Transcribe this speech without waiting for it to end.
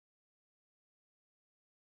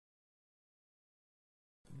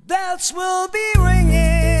bells will be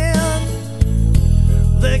ringing,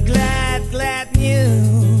 the glad, glad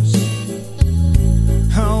news.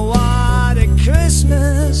 Oh, what a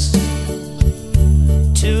Christmas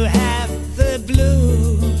to have the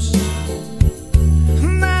blues.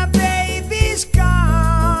 My baby's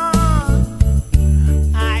gone,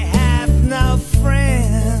 I have no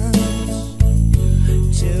friends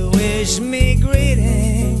to wish me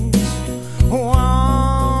greetings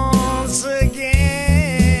once again.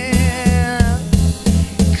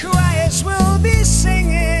 Choirs will be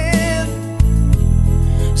singing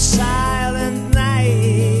Silent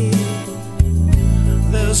Night,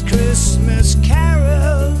 those Christmas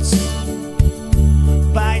carols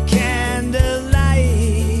by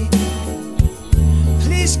candlelight.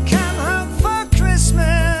 Please come home for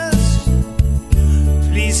Christmas,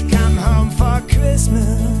 please come home for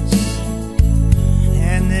Christmas,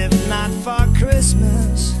 and if not for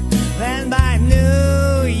Christmas, then by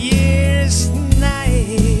New Year's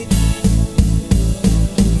night.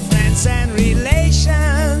 Friends and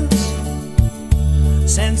relations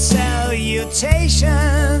send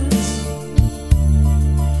salutations,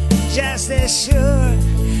 just as sure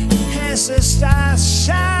as the stars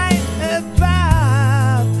shine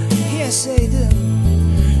above. Yes, they do.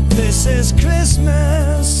 This is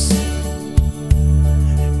Christmas,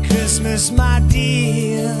 Christmas, my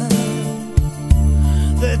dear,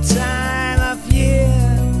 the time of year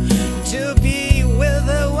to be with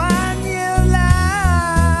the one you love.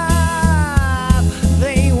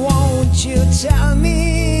 Then won't you tell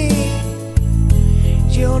me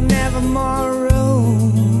you'll never more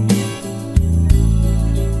roam?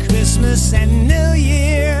 Christmas and New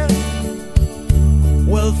Year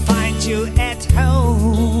will find you